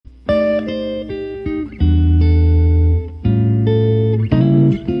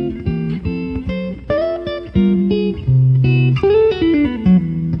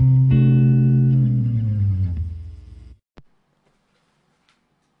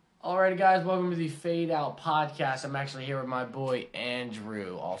Alrighty, guys, welcome to the Fade Out Podcast. I'm actually here with my boy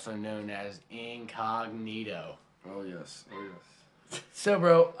Andrew, also known as Incognito. Oh yes. So,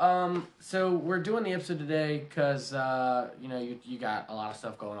 bro, so we're doing the episode today because you got a lot of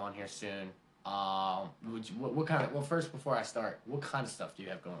stuff going on here soon. What kind of? Well, first before I start, what kind of stuff do you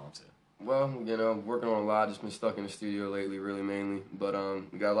have going on soon? Well, working on a lot. Just been stuck in the studio lately, really mainly. But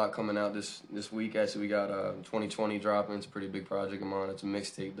we got a lot coming out this week. Actually, we got 2020 dropping. It's a pretty big project of mine. It's a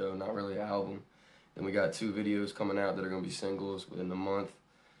mixtape though, not really an album. Then we got 2 videos coming out that are gonna be singles within the month.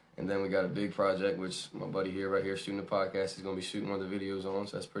 And then we got a big project, which my buddy right here shooting the podcast, is gonna be shooting one of the videos on.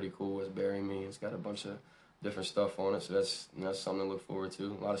 So that's pretty cool. It's Bury Me. It's got a bunch of different stuff on it. So that's something to look forward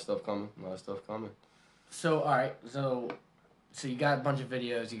to. A lot of stuff coming. So, all right, so you got a bunch of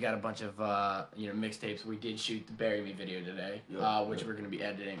videos, you got a bunch of mixtapes. We did shoot the Bury Me video today, which we're gonna be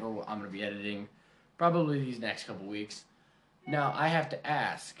editing, or I'm gonna be editing, probably these next couple weeks. Now I have to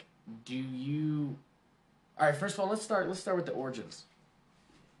ask, do you? All right, first of all, let's start with the origins.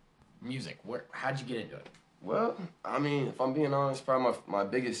 Music. How'd you get into it? Well, I mean, if I'm being honest, probably my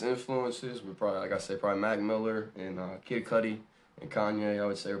biggest influences were probably, like I said, probably Mac Miller and Kid Cudi and Kanye. I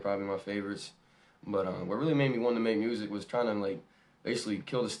would say are probably my favorites. But what really made me want to make music was trying to basically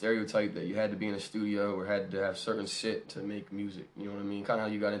kill the stereotype that you had to be in a studio or had to have certain shit to make music. You know what I mean? Kind of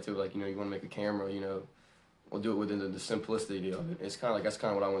how you got into it, you want to make a camera, we'll do it within the simplicity of it. It's kind of like that's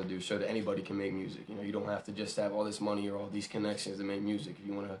kind of what I want to do, show that anybody can make music. You don't have to just have all this money or all these connections to make music. If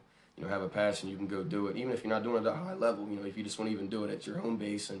you want to have a passion, you can go do it. Even if you're not doing it at a high level, if you just want to even do it at your home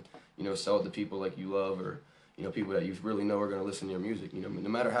base and, sell it to people like you love or, people that you really know are going to listen to your music. No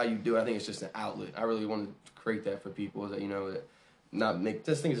matter how you do it, I think it's just an outlet. I really want to create that for people, that, that not make,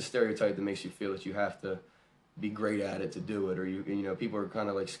 this thing is a stereotype that makes you feel that you have to be great at it to do it, or people are kind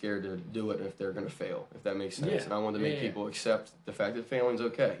of scared to do it if they're going to fail, if that makes sense. Yeah. And I want to make people accept the fact that failing's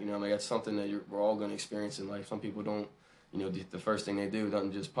okay. That's something that we're all going to experience in life. Some people don't, the first thing they do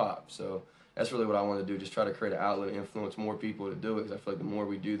doesn't just pop. So that's really what I want to do, just try to create an outlet and influence more people to do it, because I feel like the more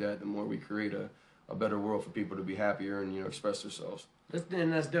we do that, the more we create a better world for people to be happier and, express themselves.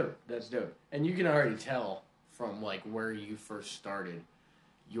 And that's dope. That's dope. And you can already tell from, where you first started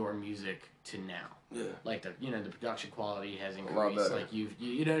your music to now. Yeah. The production quality has increased. A lot better.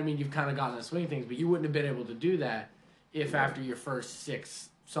 You know what I mean? You've kind of gotten the swing of things, but you wouldn't have been able to do that if after your first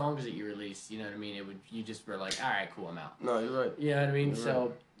 6 songs that you released, you know what I mean? You just were like, all right, cool, I'm out. No, you're right. You know what I mean? You're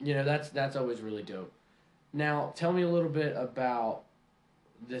so, right. That's always really dope. Now, tell me a little bit about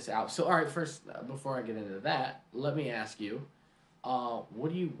this album. So, all right, first, before I get into that, let me ask you,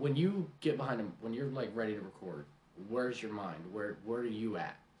 when you get behind them, when you're ready to record, where's your mind? Where are you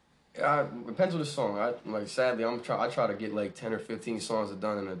at? It depends on the song. Sadly, I try to get 10 or 15 songs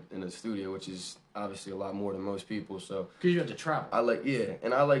done in the studio, which is obviously a lot more than most people. So because you have to travel.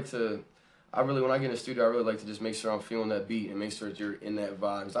 And I really, when I get in the studio, I really like to just make sure I'm feeling that beat and make sure that you're in that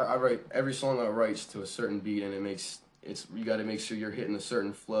vibe. I write every song I write to a certain beat, and you got to make sure you're hitting a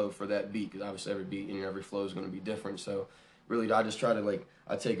certain flow for that beat, because obviously every beat and every flow is going to be different. So really, I just try to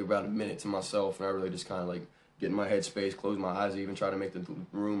I take about a minute to myself, and I really just kind of get in my headspace, close my eyes, even try to make the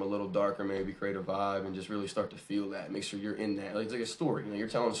room a little darker, maybe create a vibe, and just really start to feel that. Make sure you're in that. It's like a story. You're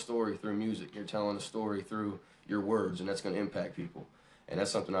telling a story through music. You're telling a story through your words, and that's going to impact people. And that's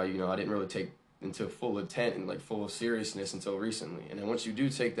something I didn't really take into full intent and full of seriousness until recently. And then once you do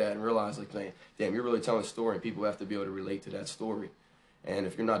take that and realize damn, you're really telling a story, and people have to be able to relate to that story. And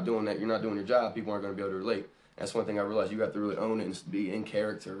if you're not doing that, you're not doing your job. People aren't going to be able to relate. That's one thing I realized. You have to really own it and be in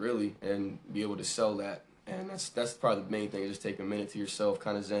character, really, and be able to sell that. And that's probably the main thing. Just take a minute to yourself,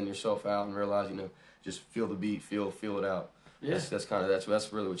 kind of zen yourself out, and realize, just feel the beat, feel it out. Yeah.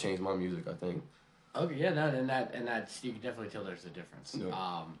 That's really what changed my music, I think. Okay, yeah, no, and that's you can definitely tell there's a difference. Yeah.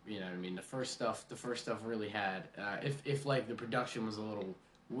 You know what I mean? The first stuff really had if the production was a little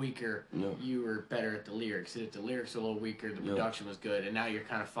weaker, you were better at the lyrics. If the lyrics were a little weaker, the production was good, and now you're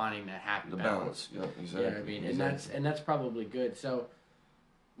kind of finding that happy balance. Yeah, exactly. You know what I mean? Exactly. And that's probably good. So,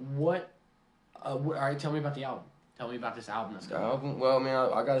 what? All right, tell me about the album. Tell me about this album that's coming out. Well, man,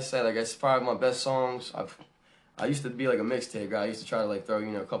 I gotta say, it's probably my best songs. I used to be a mixtape guy. I used to try to throw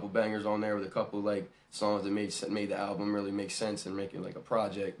a couple bangers on there with a couple songs that made the album really make sense and make it a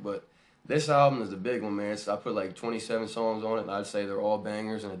project. But this album is the big one, man. I put 27 songs on it, and I'd say they're all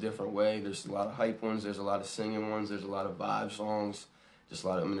bangers in a different way. There's a lot of hype ones. There's a lot of singing ones. There's a lot of vibe songs. Just a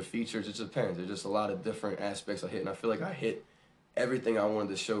lot of the features. It just depends. There's just a lot of different aspects I hit, and I feel like I hit everything I wanted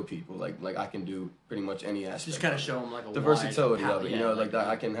to show people. Like I can do pretty much any aspect. Just kind of show them like a the versatility of it. yeah, You know, like that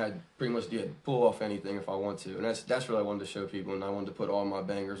I can have pretty much pull off anything if I want to, and that's really I wanted to show people. And I wanted to put all my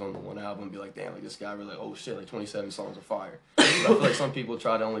bangers on the one album and be like, damn, like this guy really, oh shit, like 27 songs are fire. But I feel like some people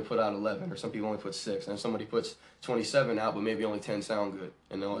try to only put out 11, or some people only put 6, and if somebody puts 27 out, but maybe only 10 sound good,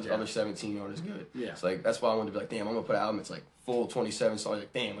 and the other 17 aren't as good. Yeah. It's like that's why I wanted to be like, damn, I'm gonna put an album. It's like full 27 songs.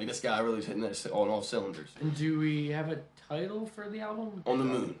 Like, damn, like this guy really is hitting this on all cylinders. And do we have a title for the album? On the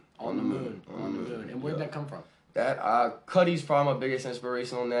Moon. On the Moon. And where'd that come from? That Cuddy's probably my biggest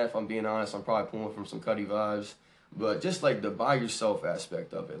inspiration on that. If I'm being honest, I'm probably pulling from some Cuddy vibes, but just like the by yourself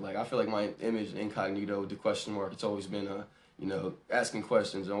aspect of it. Like I feel like my image, incognito, the question mark. It's always been asking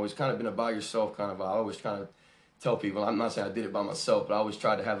questions, and always kind of been a by yourself kind of vibe. I always kind of tell people, I'm not saying I did it by myself, but I always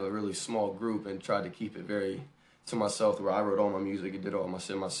tried to have a really small group and tried to keep it very to myself, where I wrote all my music and did all my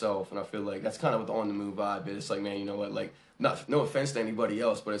shit myself. And I feel like that's kind of what the On the Moon vibe is. It's like, man, you know what, like, no offense to anybody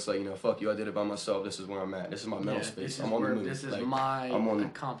else, but it's like, fuck you, I did it by myself. This is where I'm at. This is my mental space. I'm on the moon. This is like, my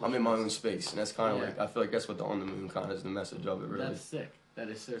accomplishment. I'm in my own space, and that's kind of like, I feel like that's what the On the Moon kind of is the message of it, really. That's sick. That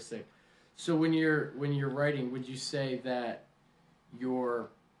is so sick. So when you're writing, would you say that you're,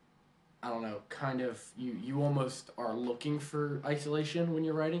 I don't know, kind of, you almost are looking for isolation when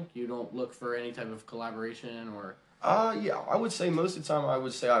you're writing? You don't look for any type of collaboration or... Yeah, I would say most of the time I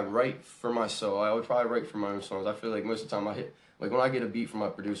write for myself. I would probably write for my own songs. I feel like most of the time when I get a beat from my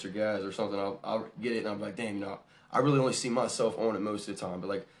producer Gaz or something, I'll get it and I'm like, damn, I really only see myself on it most of the time. But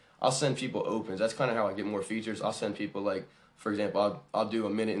like, I'll send people opens. That's kind of how I get more features. I'll send people like, for example, I'll do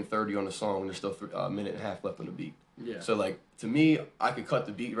 1:30 on the song and there's still a minute and a half left on the beat. Yeah. So like, to me, I could cut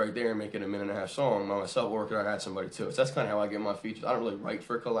the beat right there and make it a minute and a half song by myself, or could I add somebody to it? So that's kind of how I get my features. I don't really write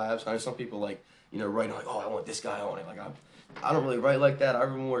for collabs. I know some people like, writing like, oh, I want this guy on it. Like I don't really write like that. I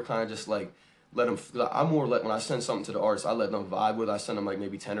more kind of just like let them. I'm more like when I send something to the artist, I let them vibe with it. I send them like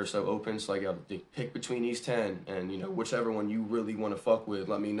maybe 10 or so opens. So I got to pick between these 10, and whichever one you really want to fuck with,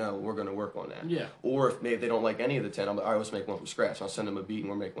 let me know. We're gonna work on that. Yeah. Or if maybe they don't like any of the 10, I'm like, all right, let's make one from scratch. I'll send them a beat and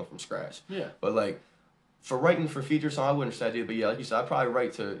we'll make one from scratch. Yeah. But like, for writing for features, I wouldn't say I do, but yeah, like you said, I probably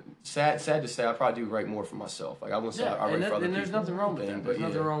write to, sad to say, I probably do write more for myself. Like, I wouldn't say I write for other people. And there's nothing wrong with that. There's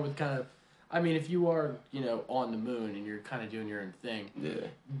nothing yeah. wrong with kind of, I mean, if you are, on the moon and you're kind of doing your own thing,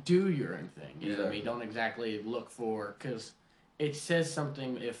 do your own thing. You know what I mean? Don't exactly look for, because it says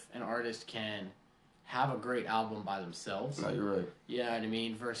something if an artist can have a great album by themselves. No, you're right. You know what I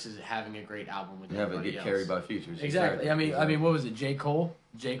mean? Versus having a great album with everybody else. Have it get carried by features. Exactly. I mean, what was it? J. Cole?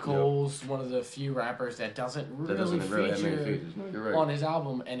 J. Cole's one of the few rappers that doesn't really feature on his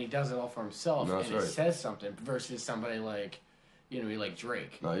album, and he does it all for himself, and it says something. Versus somebody like, like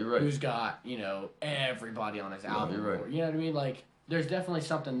Drake. No, you're right. Who's got everybody on his album. No, you're right. Or, you know what I mean? Like, there's definitely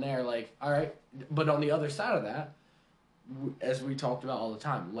something there. Like, all right, but on the other side of that, as we talked about all the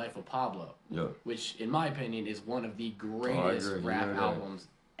time, Life of Pablo, which in my opinion is one of the greatest rap albums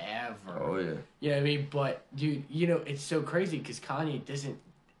ever. Oh yeah. You know what I mean? But dude, it's so crazy because Kanye doesn't,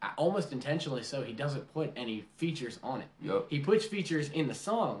 almost intentionally so, he doesn't put any features on it. Yep. He puts features in the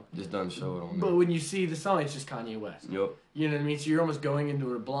song. Just doesn't show it on there. But when you see the song, it's just Kanye West. Yep. You know what I mean? So you're almost going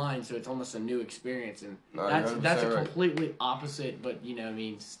into it blind, so it's almost a new experience, and that's a completely opposite, but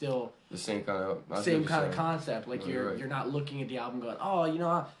still the same kind of concept. Like you're not looking at the album going, oh,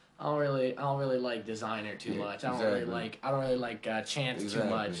 I don't really like Designer too much. I don't really like Chance too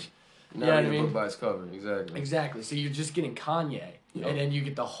much. You know what I mean? Book by its cover, exactly. So you're just getting Kanye, and then you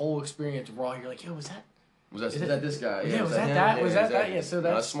get the whole experience raw. You're like, yo, was that this guy? Yeah, was that that? Was that that? Yeah, so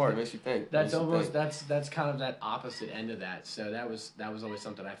that's smart. It makes you think. That's almost that's kind of that opposite end of that. So that was always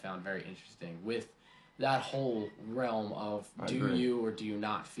something I found very interesting with that whole realm of you or do you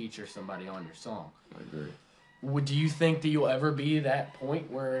not feature somebody on your song. I agree. Do you think that you'll ever be that point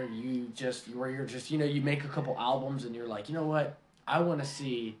where you're just you make a couple albums and you're like, you know what, I want to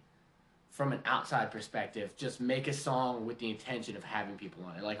see from an outside perspective, just make a song with the intention of having people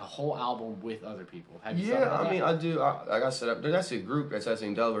on it, like a whole album with other people. Have you thought about that? I do. Like I said, there's actually a group that's actually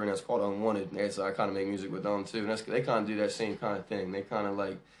in Delaware, and that's called Unwanted. I kind of make music with them too, and they kind of do that same kind of thing. They kind of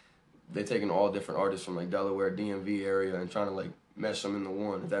like they're taking all different artists from like Delaware, DMV area, and trying to like mesh them into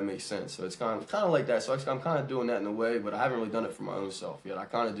one. If that makes sense. So it's kind of like that. So I'm kind of doing that in a way, but I haven't really done it for my own self yet. I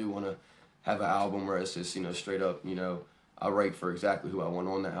kind of do want to have an album where it's just straight up I write for exactly who I want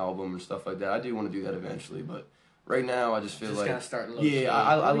on the album and stuff like that. I do want to do that eventually, but right now I just feel like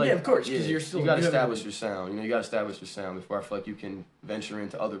I like of course because you're still you got to establish your sound. You got to establish your sound before I feel like you can venture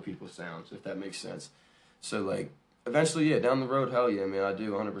into other people's sounds, if that makes sense. So like eventually, down the road, hell yeah, man, I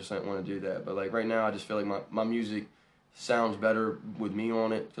do 100% want to do that. But like right now, I just feel like my music sounds better with me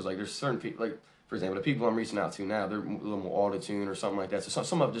on it because like there's certain people like for example, the people I'm reaching out to now, they're a little more auto-tune or something like that. So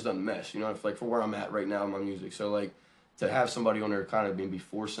some of it just doesn't mesh, you know, like for where I'm at right now in my music. So like to have somebody on there kind of maybe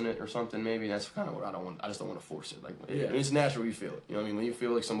forcing it or something, maybe that's kind of what I don't want. I just don't want to force it. Like it's natural, you feel it. You know what I mean? When you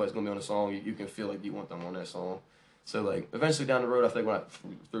feel like somebody's gonna be on a song, you can feel like you want them on that song. So like eventually down the road, I think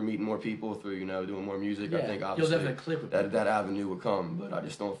through meeting more people, through doing more music, I think obviously that avenue would come. But I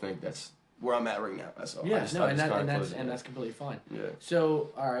just don't think that's where I'm at right now. That's all. Yeah, that's completely fine. Yeah.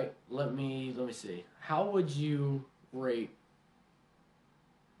 So all right, let me see. How would you rate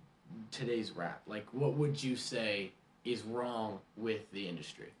today's rap? Like, what would you say is wrong with the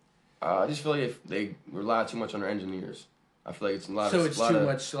industry? I just feel like if they rely too much on their engineers. I feel like it's a lot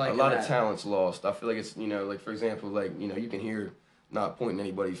of talent's lost. I feel like it's like for example, like you can hear, not pointing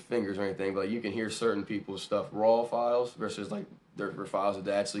anybody's fingers or anything, but like, you can hear certain people's stuff raw files versus like their files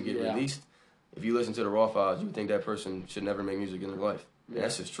that actually get released. If you listen to the raw files, you would think that person should never make music in their life. Yeah.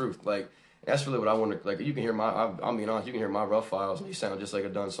 That's just truth. Like that's really what I want to like. You can hear I'm being honest. You can hear my rough files and they sound just like a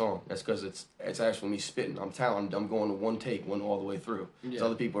done song. That's because it's actually me spitting. I'm talented. I'm going to one take, one all the way through. Yeah. So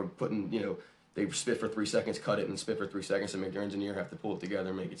other people are putting they spit for 3 seconds, cut it, and spit for 3 seconds, and make their engineer have to pull it together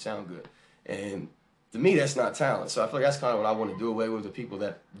and make it sound good. And to me, that's not talent. So I feel like that's kind of what I want to do away with, the people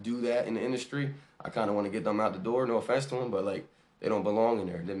that do that in the industry. I kind of want to get them out the door. No offense to them, but like they don't belong in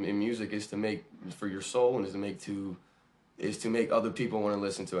there. Music is to make for your soul, and is to make other people want to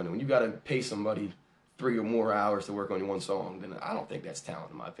listen to it. And when you got to pay somebody 3 or more hours to work on one song, then I don't think that's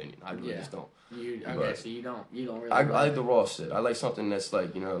talent, in my opinion. I really just don't. So you don't really. I like the raw shit. I like something that's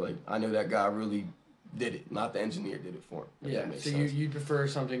like like I know that guy really did it, not the engineer did it for him. Yeah. So you prefer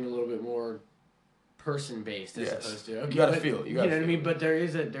something a little bit more person based as opposed to you gotta feel it. You know what I mean? But there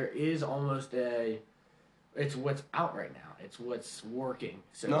is almost it's what's out right now. It's what's working.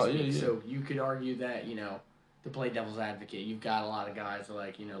 So you could argue that to play devil's advocate, you've got a lot of guys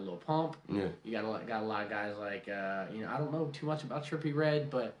like Lil Pump. Yeah. You got a lot of guys like I don't know too much about Trippie Redd,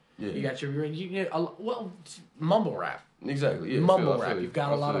 but you got Trippie Redd. You get mumble rap. Exactly. Yeah. Mumble rap. You've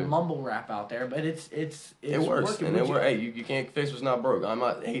got a lot of mumble rap out there, but it works. And it works. Hey, you can't fix what's not broke. I'm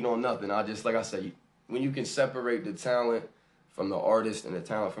not hating on nothing. I just like I said, when you can separate the talent from the artist and the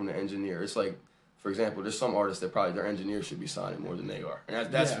talent from the engineer, it's like. For example, there's some artists that probably their engineers should be signing more than they are,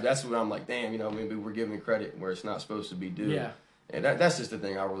 and that's what I'm like. Damn, maybe we're giving credit where it's not supposed to be due. Yeah. And that's just the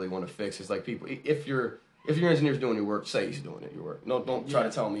thing I really want to fix. It's like people, if your engineer's doing your work, say he's doing your work. Don't try to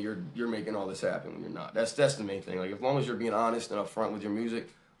tell me you're making all this happen when you're not. That's the main thing. Like as long as you're being honest and upfront with your music,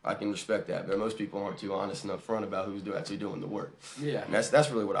 I can respect that. But most people aren't too honest and upfront about who's actually doing the work. Yeah. And that's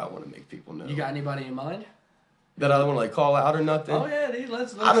really what I want to make people know. You got anybody in mind? That I don't want to like call out or nothing. Oh yeah,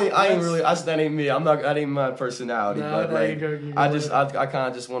 let's. I ain't really. That ain't me. That ain't my personality. But like, I kind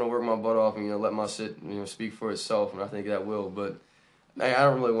of just want to work my butt off and let my shit speak for itself, and I think that will. But I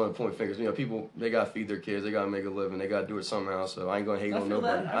don't really want to point fingers. People they gotta feed their kids, they gotta make a living, they gotta do it somehow. So I ain't gonna hate on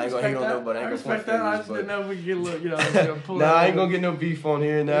nobody. I ain't gonna hate on nobody. I ain't gonna point fingers. I just didn't know if we could get a little, pull. Nah, I ain't gonna get no beef on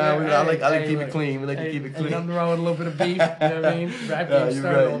here. Nah, I like to keep it clean. We like to keep it clean. Ain't nothing wrong with a little bit of beef. You know what I mean?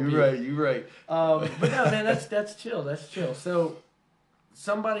 Rap You're right. But no, man, that's chill. That's chill. So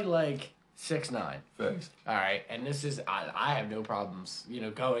somebody like 6ix9ine. Thanks. All right, and this is I have no problems,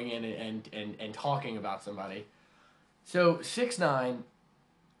 going in and talking about somebody. So 6ix9ine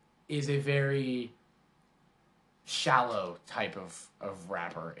is a very shallow type of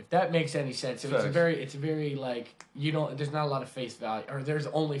rapper, if that makes any sense. So it's a very like there's not a lot of face value, or there's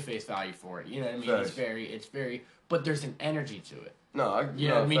only face value for it. You know what I mean? Facts. It's very, but there's an energy to it. No, know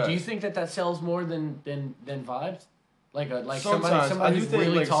what I mean? Facts. Do you think that sells more than vibes? Like sometimes somebody I do think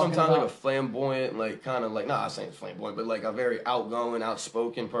really sometimes like a flamboyant, like kind of like not saying flamboyant, but like a very outgoing,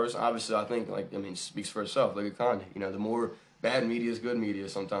 outspoken person. Obviously, I think speaks for itself. Like a Kanye, the more bad media is good media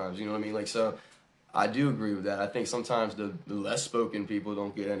sometimes. You know what I mean? Like so, I do agree with that. I think sometimes the less spoken people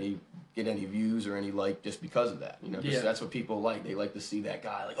don't get any views or any like just because of that. That's what people like. They like to see that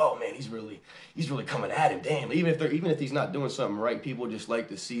guy like, oh man, he's really coming at him. Damn, even if he's not doing something right, people just like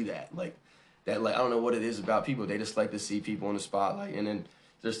to see that. Like I don't know what it is about people. They just like to see people in the spotlight. And then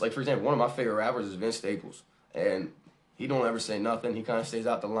just like for example, one of my favorite rappers is Vince Staples, and he don't ever say nothing. He kind of stays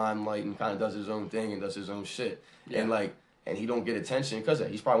out the limelight and kind of does his own thing and does his own shit. Yeah. And he don't get attention because of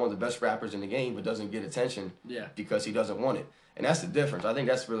that. He's probably one of the best rappers in the game, but doesn't get attention because he doesn't want it. And that's the difference. I think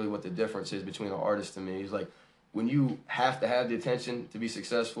that's really what the difference is between an artist to me. He's like when you have to have the attention to be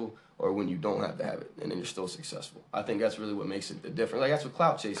successful, or when you don't have to have it and then you're still successful. I think that's really what makes it the difference. Like that's what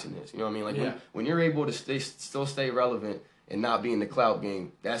clout chasing is. You know what I mean? Like when you're able to still stay relevant and not be in the clout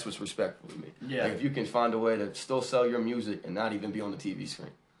game, that's what's respectful to me. Yeah. Like if you can find a way to still sell your music and not even be on the TV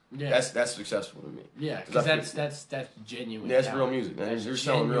screen. Yeah. That's successful to me. Yeah, because that's genuine. That's talent. real music. That's You're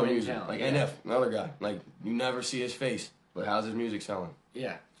selling real genuine music. talent, Like yeah. NF, another guy. Like you never see his face, but how's his music selling?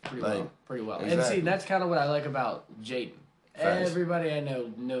 Yeah, pretty Like, well. Pretty well. exactly. And see, that's kind of what I like about Jaden. Facts. Everybody I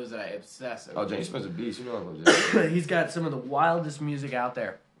know knows that I obsess over Oh, Jaden Jaden. Smith's a beast. You know I love Jaden. He's got some of the wildest music out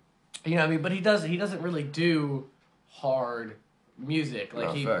there. You know what I mean? But he doesn't really do hard music.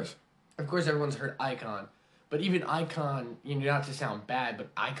 Like facts. of course everyone's heard Icon. But even Icon, not to sound bad, but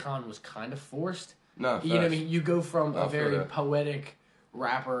Icon was kind of forced. No, You know what I mean? You go from a I feel very that. poetic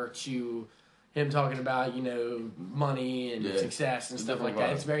rapper to him talking about, money and success and It's stuff like different that.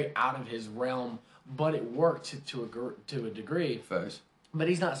 vibe. It's very out of his realm, but it worked to a degree. Facts. But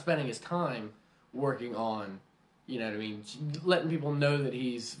he's not spending his time working on, letting people know that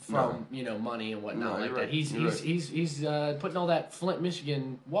he's from, money and whatnot No, like you're that. right. He's You're he's putting all that Flint,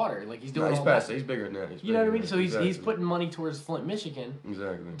 Michigan water. Like he's doing He's all past that. it. He's bigger than that. You know what I mean? Bigger So than he's that. he's putting money towards Flint, Michigan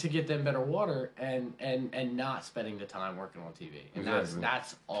Exactly. to get them better water and not spending the time working on TV. And Exactly.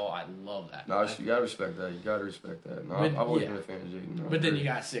 that's all. I love that. No, you gotta respect that. You gotta respect that. No, But, I've always yeah. been a fan of Jaden. No, But then you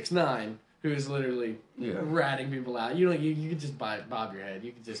got 6ix9ine, who is literally ratting people out. You could just bob your head.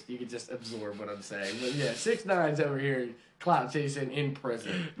 You could just absorb what I'm saying. But yeah, 6ix9ine's over here clout chasing in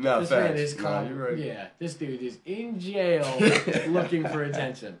prison. No, this man facts. is No, you're right. Yeah, this dude is in jail looking for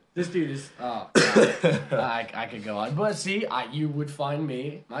attention. This dude is I could go on. But see, you would find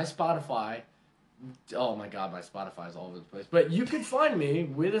me, my Spotify. Oh my God, my Spotify is all over the place. But you could find me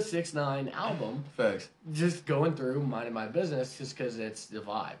with a 6ix9ine album, Facts. just going through minding my business, just because it's the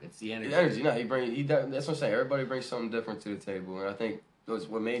vibe, it's the energy. The energy. No, that's what I'm saying. Everybody brings something different to the table, and I think that's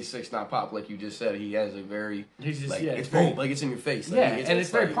what made 6ix9ine pop. Like you just said, he has a very He's just it's very, bold, like it's in your face. Like, yeah, and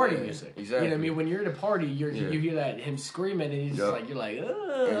it's very like, party yeah, music. Exactly. You know what I mean? When you're at a party, you hear that him screaming, and you're like,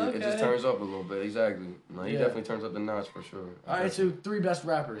 oh, And okay. it just turns up a little bit. Exactly. No, he Yeah. definitely turns up the notch for sure. All right, so 3 best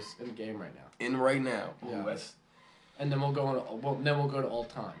rappers in the game right now. In right now. Yeah. Ooh, that's And then we'll go to all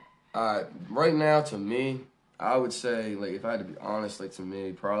time. right now to me, I would say like if I had to be honest, like to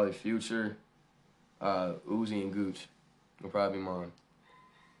me, probably Future, Uzi and Gooch would probably be mine.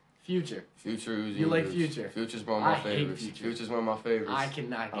 Future. Future, Uzi. You and like Gooch. Future? Future's one of my I hate favorites. Future. Future's one of my favorites. I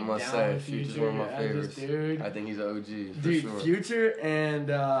cannot get I must down say, with Future's Future. one of my favorites. Dude. I think he's an OG for Dude, sure. Future and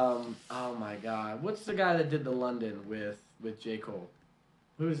oh my God, what's the guy that did the London with J. Cole?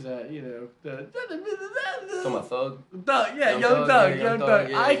 Who's that? Talking about Thug. Thug, yeah, Young Young Thug, Thug, yeah, Young Young Thug. Thug,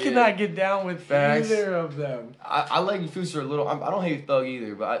 yeah, I yeah. cannot get down with Facts. either of them. I like Future a little. I don't hate Thug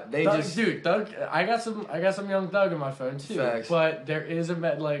either, but Thug, I got some Young Thug in my phone too. Facts. But there is a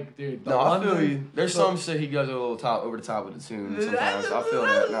dude. No, London, I feel you. There's some shit he goes over the top with the tune sometimes. I feel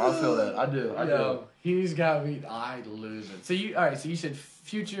that. No, I feel that. I do. Yo, he's got me. I lose it. So you said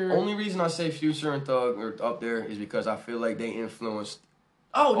Future. Only reason I say Future and Thug are up there is because I feel like they influenced.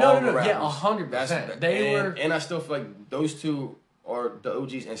 Oh all no, the rappers. yeah, 100%. They were. and I still feel like those two are the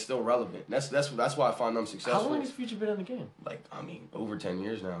OGs and still relevant. That's why I find them successful. How long has Future been in the game? Like I mean, over 10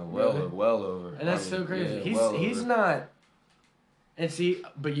 years now. Really? Well over. And that's so crazy. He's over. not. And see,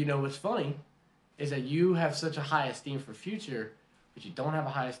 but you know what's funny is that you have such a high esteem for Future, but you don't have a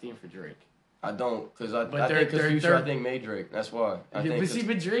high esteem for Drake. I don't, because I But think Future I think made Drake. That's why. But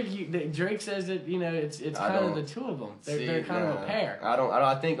Drake says that it's kind of the two of them. They're kind of a pair.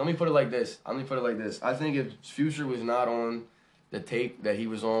 I think. Let me put it like this. I think if Future was not on the tape that he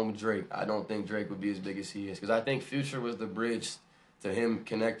was on with Drake, I don't think Drake would be as big as he is. Because I think Future was the bridge to him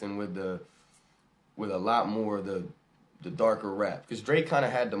connecting with a lot more of the darker rap. Because Drake kind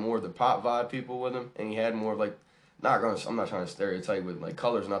of had the more of the pop vibe people with him, and he had more of like. I'm not trying to stereotype with like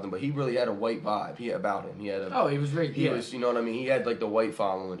colors or nothing, but he really had a white vibe. He about him. He had a. Oh, he was very. He was, you know what I mean. He had like the white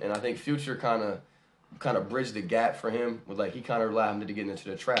following, and I think Future kind of bridged the gap for him. With like he kind of allowed him to get into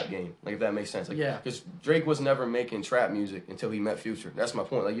the trap game, like if that makes sense. Like, yeah. Because Drake was never making trap music until he met Future. That's my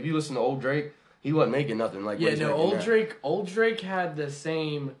point. Like if you listen to old Drake, he wasn't making nothing like. Yeah, no, old Drake had the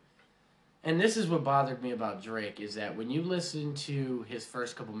same. And this is what bothered me about Drake is that when you listen to his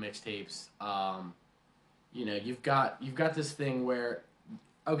first couple mixtapes, you've got this thing where,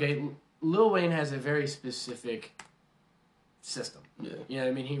 okay, Lil Wayne has a very specific system. Yeah. You know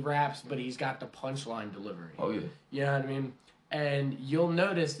what I mean? He raps, but he's got the punchline delivery. Oh yeah. You know what I mean? And you'll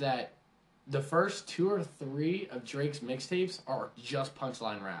notice that the first 2 or 3 of Drake's mixtapes are just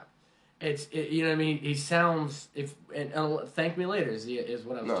punchline rap. You know what I mean? He sounds Thank Me Later is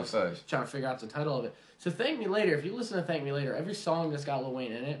what I was trying to figure out the title of it. So Thank Me Later, if you listen to Thank Me Later, every song that's got Lil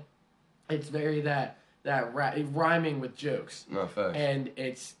Wayne in it, it's very that rhyming with jokes. No, facts. And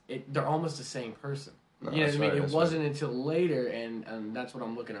they're almost the same person. No, You know what I mean? right, It wasn't until later, and that's what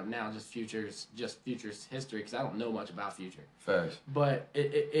I'm looking up now, just Future's history, because I don't know much about Future. Facts. But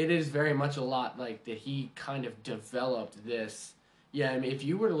it is very much a lot like that he kind of developed this. Yeah, I mean, if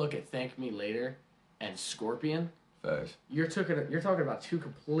you were to look at Thank Me Later and Scorpion, Facts. you're talking about two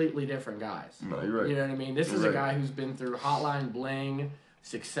completely different guys. No, you're right. You know what I mean? This You're is right. a guy who's been through Hotline Bling,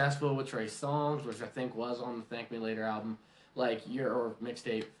 successful with Trey Songz, which I think was on the Thank Me Later album, or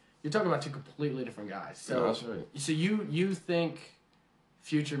mixtape. You're talking about two completely different guys. So, no, that's right. So you think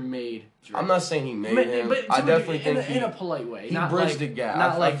Future made Drake? I'm not saying he made him. But I definitely think in a polite way. He not bridged like, the gap.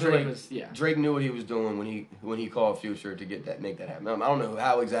 Not like I feel Drake like was. Yeah. Drake knew what he was doing when he called Future to make that happen. I don't know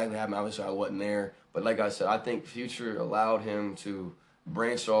how exactly it happened. Obviously, I wasn't there. But like I said, I think Future allowed him to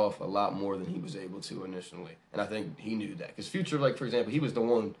branch off a lot more than he was able to initially. And I think he knew that. Because Future, like, for example, he was the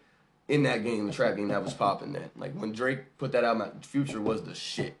one in that game, the trap game, that was popping then. Like, when Drake put that album out, Future was the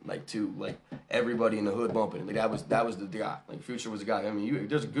shit. Like, everybody in the hood bumping it. Like, that was the guy. Like, Future was the guy. I mean,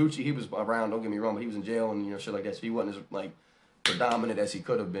 there's a Gucci, he was around, don't get me wrong, but he was in jail and, shit like that. So he wasn't as, like, predominant as he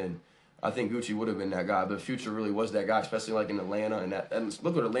could have been. I think Gucci would have been that guy, but Future really was that guy, especially like in Atlanta. And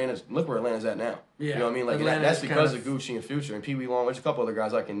look where Atlanta's at now. Yeah. You know what I mean? Like that's because of Gucci and Future and Pee Wee Long. There's a couple other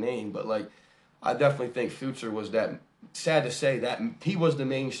guys I can name, but like I definitely think Future was that. Sad to say that he was the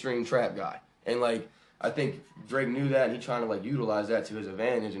mainstream trap guy, and like I think Drake knew that, and he trying to like utilize that to his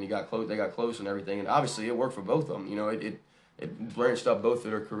advantage, and he got close. They got close and everything, and obviously it worked for both of them. It branched up both of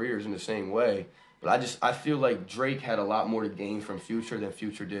their careers in the same way. But I feel like Drake had a lot more to gain from Future than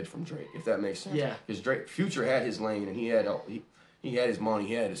Future did from Drake, if that makes sense. Yeah. Because Future had his lane and he had his money,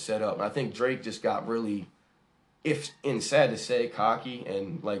 he had it set up, and I think Drake just got really, sad to say, cocky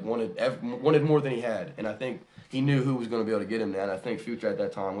and like wanted more than he had, and I think he knew who was going to be able to get him that. And I think Future at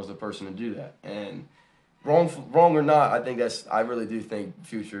that time was the person to do that. And wrong or not, I really do think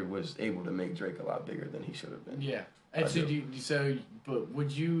Future was able to make Drake a lot bigger than he should have been. Yeah. And but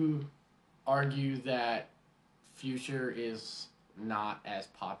would you argue that Future is not as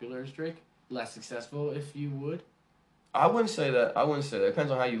popular as Drake? Less successful, if you would? I wouldn't say that. It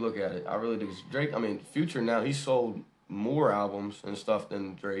depends on how you look at it. I really do. 'Cause Drake, Future now, he sold more albums and stuff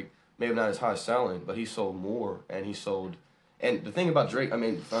than Drake. Maybe not as high selling, but he sold more, and he sold. And the thing about Drake,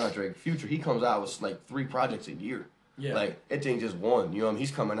 not Drake, Future, he comes out with like 3 projects a year. Yeah. Like, it ain't just one,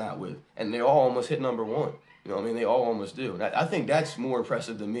 he's coming out with. And they all almost hit number 1. They all almost do. And I think that's more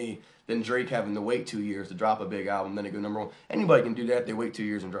impressive to me than Drake having to wait 2 years to drop a big album, then they go number 1. Anybody can do that if they wait 2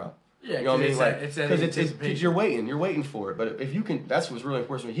 years and drop. Yeah, you know what I mean? Because it's you're waiting for it. But if you can, that's what's really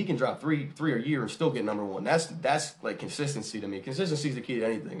important to me. He can drop three a year and still get number 1. That's like consistency to me. Consistency is the key to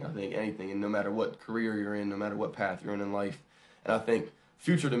anything. I think anything, and no matter what career you're in, no matter what path you're in life. And I think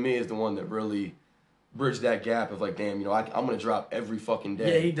Future to me is the one that really bridged that gap of like, damn, I'm gonna drop every fucking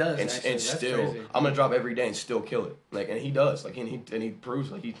day. Yeah, he does. And still, I'm gonna drop every day and still kill it. Like, and he does. Like, and he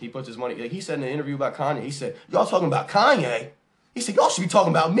proves, like, he puts his money. Like, he said in an interview about Kanye, he said, y'all talking about Kanye? He said, y'all should be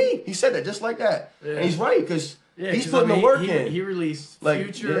talking about me. He said that just like that. Yeah. And he's right, because he's putting the work in. He released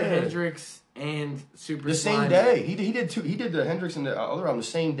Future, Hendrix, and Super the same day. He did the Hendrix and the other album the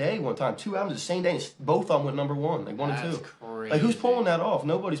same day one time. 2 albums the same day, and both of them went number 1, like 1 and 2. Crazy. Like, who's pulling that off?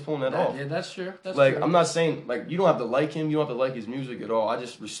 Nobody's pulling that off. Yeah, that's true. That's like, true. I'm not saying, like, you don't have to like him, you don't have to like his music at all. I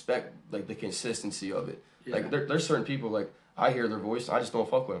just respect, like, the consistency of it. Yeah. Like, there's certain people, like, I hear their voice, I just don't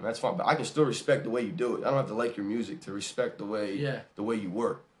fuck with them. That's fine, but I can still respect the way you do it. I don't have to like your music to respect the way you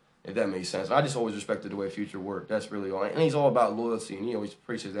work, if that makes sense. I just always respected the way Future worked. That's really all. And he's all about loyalty, and he always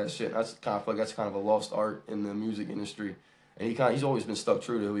preaches that shit. That's kind of a lost art in the music industry, and he's always been stuck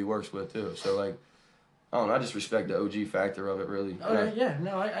true to who he works with too. So, like, I don't know, I just respect the OG factor of it, really. Okay, yeah,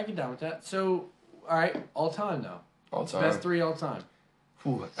 no, I get down with that. So, all right, all time though. All time. Best 3 all time.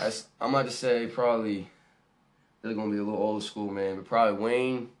 Whew, I'm about to say probably. They're gonna be a little old school, man, but probably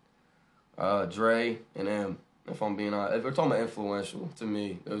Wayne, Dre, and M. If I'm being honest, if we're talking about influential, to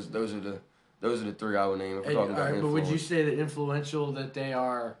me, those are the 3 I would name. If we're talking about influence. But would you say that influential, that they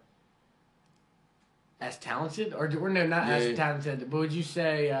are as talented, or no, not as talented, but would you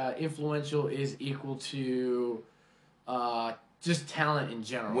say influential is equal to just talent in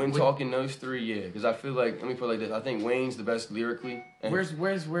general? When talking those 3, yeah, because I feel like, let me put it like this: I think Wayne's the best lyrically.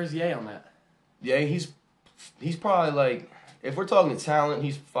 Where's Ye on that? Yeah, he's probably like, if we're talking talent,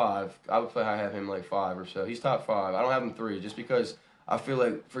 he's 5. I would probably have him like 5 or so. He's top 5. I don't have him 3 just because I feel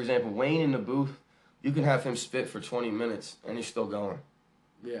like, for example, Wayne in the booth, you can have him spit for 20 minutes and he's still going.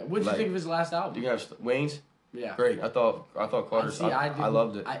 Yeah. What did you think of his last album? You can have Wayne's. Yeah. Great. I thought Carter's. I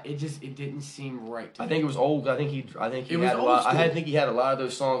loved it. It didn't seem right to me. I think it was old. I think he had a lot. I think he had a lot of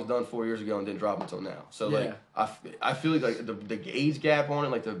those songs done 4 years ago and didn't drop until now. So like I feel like the age gap on it,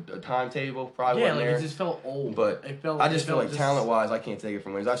 like the timetable probably wasn't there. It just felt old. But I just feel like talent wise, I can't take it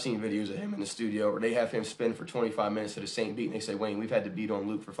from Wayne. I've seen videos of him in the studio where they have him spin for 25 minutes to the same beat and they say, Wayne, we've had the beat on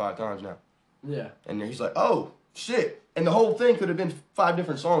loop for 5 times now. Yeah. And then he's like, oh shit. And the whole thing could have been 5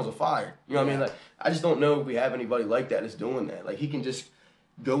 different songs of fire. You know what I mean? Like, I just don't know if we have anybody like that that's doing that. Like, he can just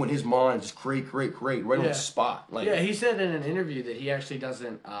go in his mind, just create right on the spot. Like, he said in an interview that he actually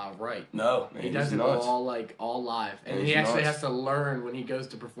doesn't write. No, man, he does it all live, and he actually has to learn when he goes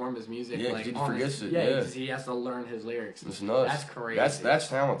to perform his music. Yeah, like he forgets it. Yeah, he has to learn his lyrics. It's nuts. That's crazy. That's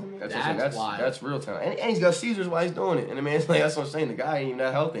talent to me. That's real talent. And he's got Caesars while he's doing it. And I mean, it's like, that's what I'm saying. The guy ain't even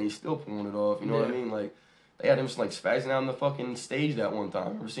that healthy. He's still pulling it off. You know what I mean? Like. They had him just like spazzing out on the fucking stage that one time.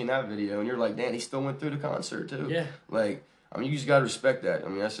 I've never seen that video. And you're like, damn, he still went through the concert too. Yeah. Like, I mean, you just gotta respect that. I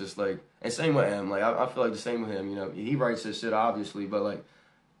mean, that's just like, and same with him. Like, I feel like the same with him. You know, he writes this shit obviously, but like,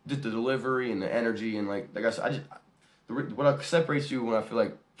 the delivery and the energy and like I said, what separates you when I feel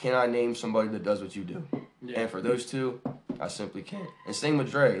like, can I name somebody that does what you do? Yeah. And for those two, I simply can't. And same with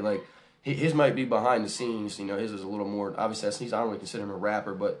Dre. Like, his might be behind the scenes. You know, his is a little more obviously. I don't really consider him a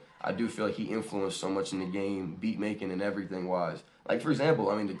rapper, but I do feel like he influenced so much in the game, beat making and everything wise. Like for example,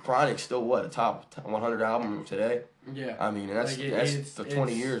 I mean, the Chronic's still a top 100 album today. Yeah. I mean, and that's for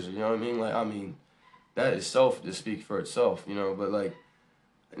 20 years. You know what I mean? Like, I mean, that itself to speak for itself. You know, but like,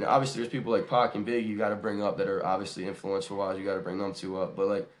 and obviously there's people like Pac and Big you got to bring up that are obviously influential wise. You got to bring them two up. But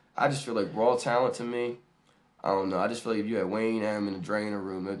like, I just feel like raw talent to me. I don't know. I just feel like if you had Wayne, Em, and Dre in a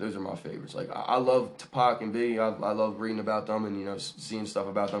room, those are my favorites. Like, I love Pac and Biggie. I love reading about them and, you know, seeing stuff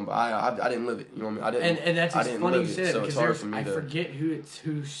about them. But I didn't live it. You know what I mean? And that's funny you said it, because I forget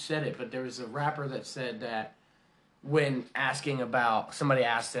who said it, but there was a rapper that said that when asking about, somebody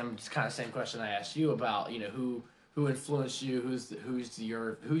asked him, it's kind of the same question I asked you about, you know, who influenced you, who's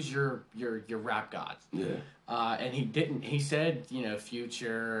your rap gods. Yeah. And he said, you know,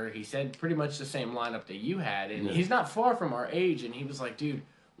 Future. He said pretty much the same lineup that you had, and he's not far from our age. And he was like, dude,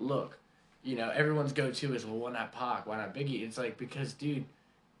 look, you know, everyone's go-to is, well, why not Pac? Why not Biggie? It's like, because, dude,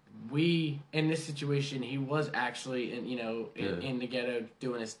 we, in this situation, he was actually, in the ghetto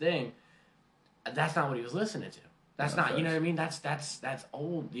doing his thing. That's not what he was listening to. That's not, you know what I mean? That's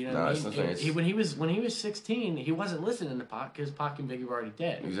old, you know what I mean? When he was 16, he wasn't listening to Pac because Pac and Biggie were already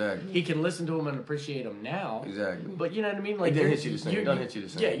dead. Exactly. He can listen to him and appreciate him now. Exactly. But you know what I mean? Like, it didn't hit you the same. It doesn't hit you the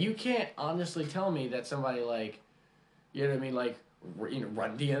same. Yeah, you can't honestly tell me that somebody like, you know what I mean, like, you know,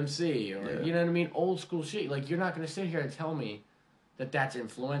 Run DMC or you know what I mean, old school shit. Like, you're not gonna sit here and tell me that that's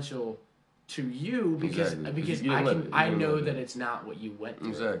influential to you because I know that it's not what you went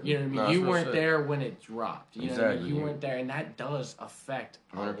through. Exactly. You know what I mean? You weren't there when it dropped. You know what I mean? You weren't there, and that does affect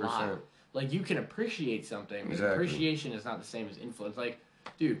 100%. A lot. Like, you can appreciate something, but appreciation is not the same as influence. Like,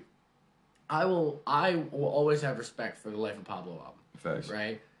 dude, I will always have respect for the Life of Pablo album. Facts.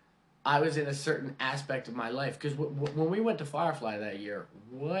 Right? I was in a certain aspect of my life because when we went to Firefly that year,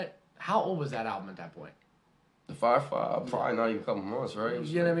 how old was that album at that point? The Firefly, probably not even a couple months, right?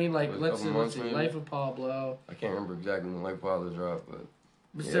 You know what I mean? Like, let's see, Life of Pablo. I can't remember exactly when Life of Pablo dropped, but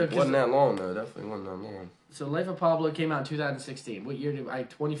it wasn't that long, though. Definitely wasn't that long. So Life of Pablo came out in 2016. What year did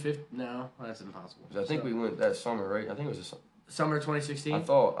 25th? No, that's impossible. I think we went that summer, right? I think it was summer 2016. I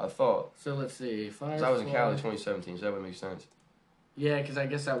thought. So let's see. Firefly. I was in Cali 2017, so that would make sense. Yeah, because I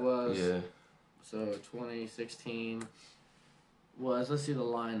guess that was. Yeah. So 2016 was. Let's see the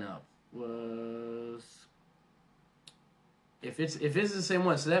lineup was. If it's the same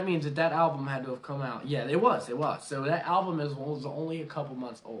one, so that means that album had to have come out. Yeah, it was. So that album was only a couple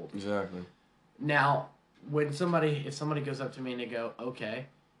months old. Exactly. Now, if somebody goes up to me and they go, okay,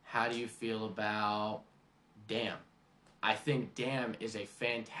 how do you feel about Damn? I think Damn is a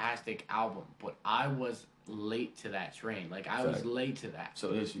fantastic album, but I was late to that train. Like, I was late to that.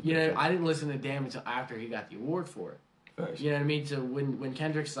 So you know, I didn't listen to Damn until after he got the award for it. Facts. You know what I mean? So when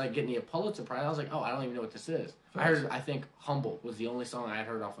Kendrick's like getting the Pulitzer Prize, I was like, oh, I don't even know what this is. Facts. I think Humble was the only song I had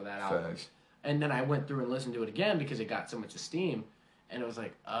heard off of that album. Facts. And then I went through and listened to it again because it got so much esteem. And it was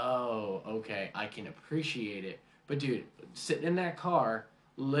like, oh, okay, I can appreciate it. But dude, sitting in that car,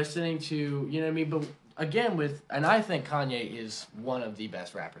 listening to, you know what I mean? But again, and I think Kanye is one of the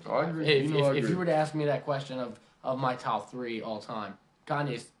best rappers. I agree. If you were to ask me that question of my top 3 all time,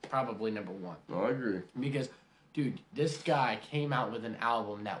 Kanye's probably number 1. I agree. Because, dude, this guy came out with an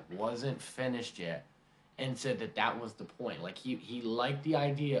album that wasn't finished yet and said that was the point. Like, he liked the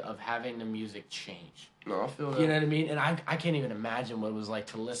idea of having the music change. No, I feel that. You know what I mean? And I can't even imagine what it was like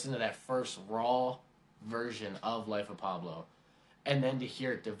to listen to that first raw version of Life of Pablo, and then to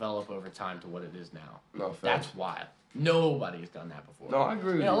hear it develop over time to what it is now. No, facts. That's wild. Nobody's done that before. No, I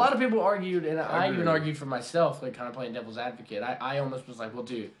agree with you. A lot of people argued, and I even agree. argued for myself, like kind of playing devil's advocate. I almost was like, well,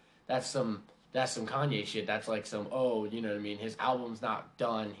 dude, that's some Kanye shit. That's like some, you know what I mean? His album's not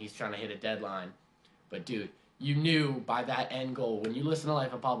done. He's trying to hit a deadline. But, dude, you knew by that end goal, when you listen to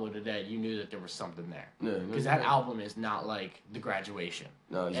Life of Pablo today, you knew that there was something there. Because that album is not like The Graduation.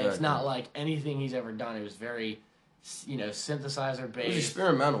 No, exactly. And it's not like anything he's ever done. It was very, synthesizer based. It was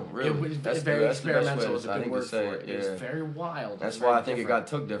experimental, really. It was very experimental. Is a good word for it. It was very wild. That's why I think it got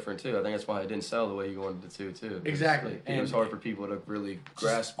took different, too. I think that's why it didn't sell the way you wanted it to, too. Exactly. It was hard for people to really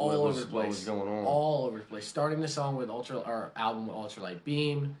grasp what was going on. All over the place. Starting the song with album with Ultralight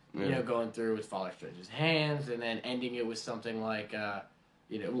Beam, going through with Father Stretches Hands, and then ending it with something like,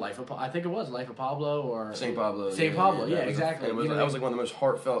 Life of I think it was Life of Pablo or St. Pablo. St. Pablo, yeah, exactly. That was like one of the most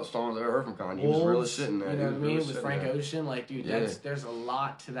heartfelt songs I've ever heard from Kanye. He was real shit in that. You know what I mean? With Frank Ocean, like, dude, there's a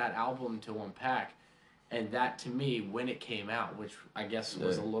lot to that album to unpack. And that, to me, when it came out, which I guess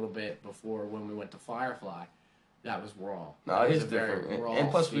was a little bit before when we went to Firefly, that was raw. No, it's different. And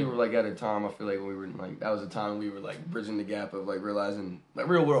plus, we were, like, at a time, I feel like we were, like, that was a time we were, like, bridging the gap of, like, realizing, like,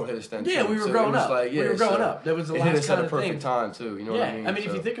 Real World hit us then, too. Yeah, we were growing up. Like, we were growing up. That was the last kind of thing. It hit us at a perfect time, too. You know what I mean? I mean,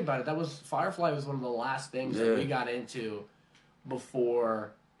 if you think about it, Firefly was one of the last things that we got into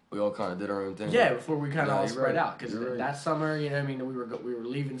before... We all kind of did our own thing. Yeah, before we kind of all spread out. Because that summer, you know what I mean, we were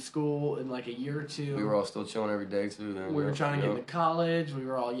leaving school in like a year or two. We were all still chilling every day, too. Then, we were trying to get into college. We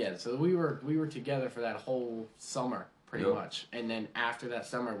were all, so we were together for that whole summer, pretty much. And then after that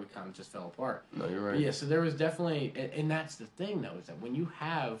summer, we kind of just fell apart. No, you're right. But yeah, so there was definitely, and that's the thing, though, is that when you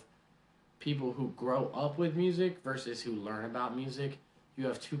have people who grow up with music versus who learn about music, you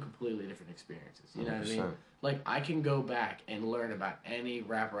have two completely different experiences. You know what I mean? Like, I can go back and learn about any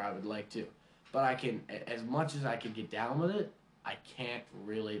rapper I would like to, but I can, as much as I can get down with it, I can't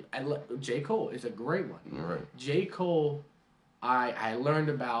really. J. Cole is a great one. Right. J. Cole, I learned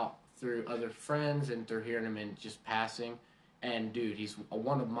about through other friends and through hearing him in just passing, and dude, he's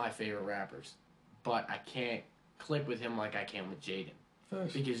one of my favorite rappers, but I can't click with him like I can with Jaden.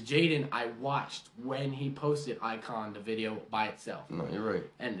 Because Jaden, I watched when he posted Icon, the video by itself. No, you're right.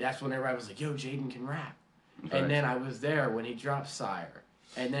 And that's when everybody was like, yo, Jaden can rap. And then I was there when he dropped Sire.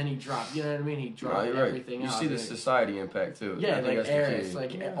 And then he dropped, you know what I mean? He dropped everything else. You see the society impact, too. Yeah, like Eris,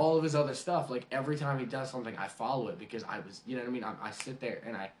 all of his other stuff. Like, every time he does something, I follow it because I was, you know what I mean? I sit there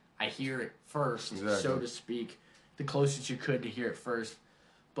and I hear it first, so to speak, the closest you could to hear it first.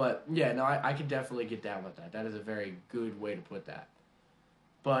 But, yeah, no, I could definitely get down with that. That is a very good way to put that.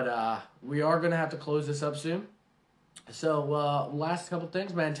 But we are going to have to close this up soon. So last couple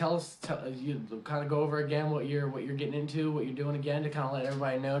things, man. Tell us, you kind of go over again what you're getting into, what you're doing again, to kind of let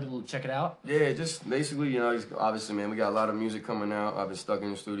everybody know to check it out. Yeah, just basically, obviously, man, we got a lot of music coming out. I've been stuck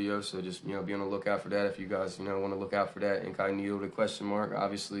in the studio, so just be on the lookout for that. If you guys want to look out for that, Incognito the question mark,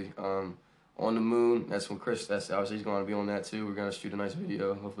 obviously. On the Moon, that's when Chris. That's obviously he's going to be on that too. We're gonna shoot a nice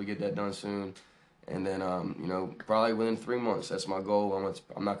video. Hopefully, get that done soon. And then, probably within 3 months, that's my goal.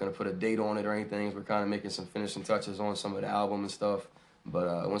 I'm not going to put a date on it or anything. We're kind of making some finishing touches on some of the album and stuff.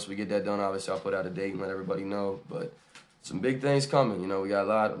 But once we get that done, obviously, I'll put out a date and let everybody know. But some big things coming. We got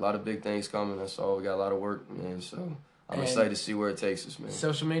a lot of big things coming. That's all. We got a lot of work, man. So I'm excited to see where it takes us, man.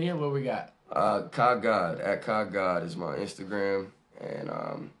 Social media, what we got? CogGod, @CogGod is my Instagram.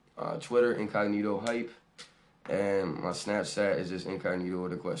 And Twitter, Incognito Hype. And my Snapchat is just Incognito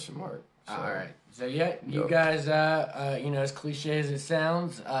with a question mark. So, all right. So, yeah, you guys, as cliche as it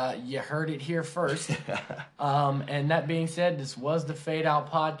sounds, you heard it here first. And that being said, this was the Fade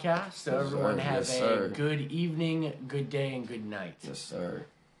Out Podcast. So, everyone have a good evening, good day, and good night. Yes, sir.